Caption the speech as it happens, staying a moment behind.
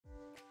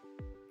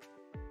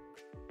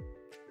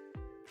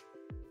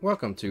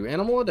Welcome to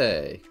Animal a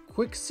Day.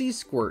 Quick Sea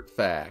Squirt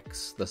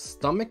facts. The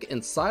stomach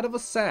inside of a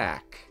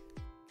sack.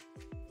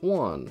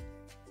 1.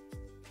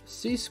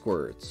 Sea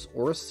Squirts,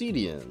 or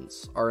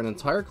Ascidians, are an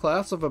entire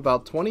class of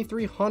about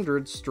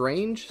 2,300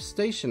 strange,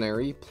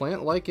 stationary,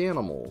 plant-like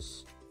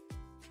animals.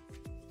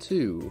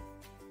 2.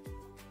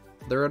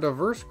 They're a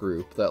diverse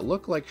group that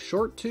look like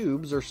short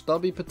tubes or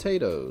stubby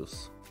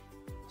potatoes.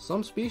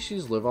 Some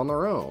species live on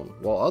their own,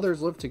 while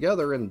others live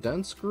together in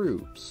dense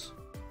groups.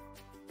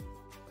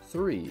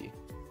 3.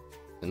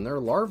 In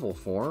their larval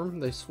form,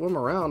 they swim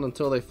around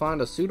until they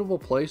find a suitable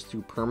place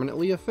to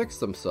permanently affix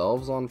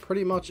themselves on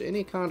pretty much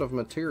any kind of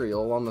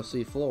material on the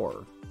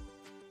seafloor.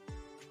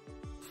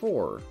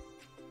 4.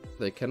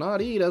 They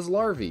cannot eat as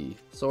larvae,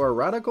 so a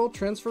radical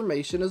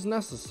transformation is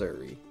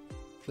necessary.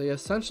 They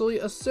essentially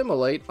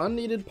assimilate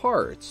unneeded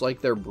parts,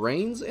 like their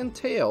brains and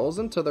tails,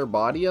 into their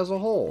body as a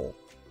whole.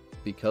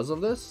 Because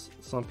of this,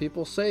 some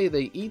people say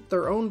they eat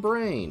their own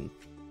brain.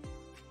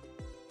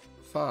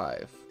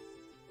 5.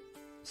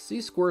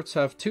 Sea squirts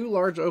have two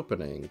large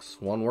openings,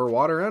 one where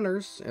water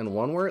enters and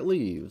one where it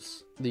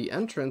leaves. The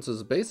entrance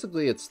is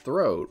basically its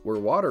throat, where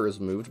water is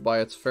moved by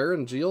its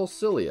pharyngeal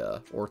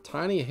cilia, or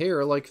tiny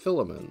hair-like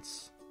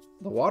filaments.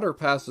 The water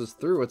passes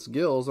through its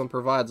gills and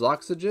provides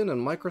oxygen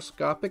and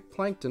microscopic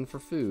plankton for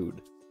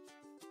food.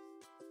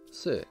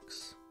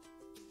 6.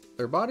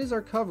 Their bodies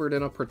are covered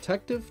in a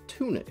protective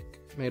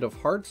tunic made of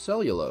hard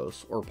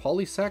cellulose or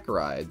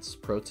polysaccharides,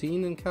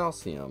 protein, and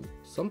calcium.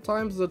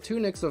 Sometimes the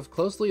tunics of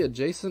closely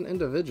adjacent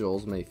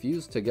individuals may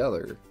fuse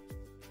together.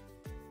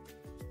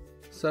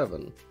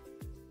 7.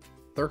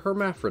 They're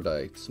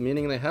hermaphrodites,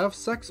 meaning they have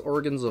sex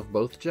organs of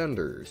both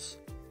genders.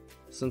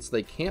 Since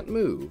they can't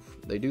move,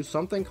 they do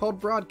something called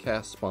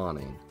broadcast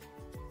spawning.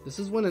 This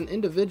is when an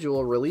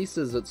individual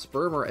releases its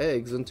sperm or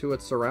eggs into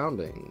its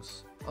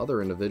surroundings.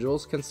 Other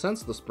individuals can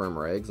sense the sperm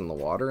or eggs in the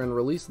water and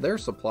release their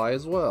supply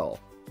as well.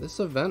 This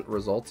event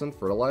results in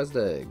fertilized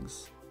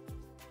eggs.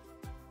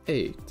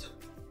 8.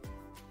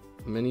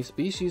 Many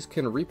species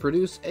can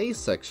reproduce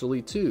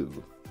asexually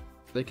too.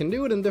 They can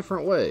do it in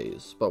different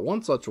ways, but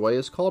one such way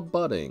is called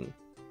budding.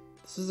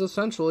 This is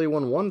essentially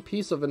when one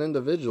piece of an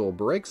individual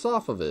breaks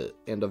off of it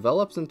and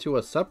develops into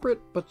a separate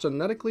but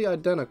genetically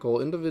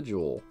identical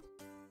individual.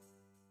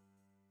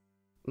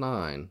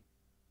 9.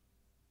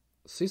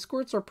 Sea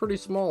squirts are pretty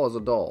small as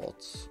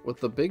adults, with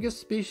the biggest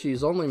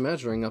species only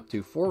measuring up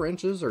to 4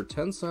 inches or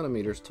 10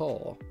 centimeters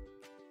tall.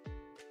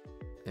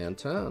 And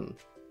 10.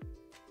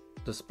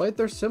 Despite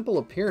their simple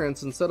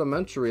appearance and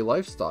sedimentary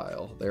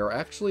lifestyle, they are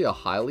actually a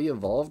highly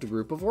evolved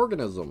group of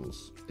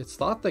organisms. It's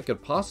thought they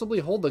could possibly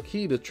hold the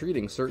key to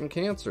treating certain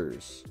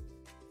cancers.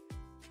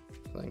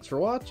 Thanks for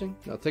watching.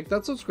 Now take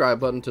that subscribe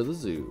button to the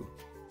zoo.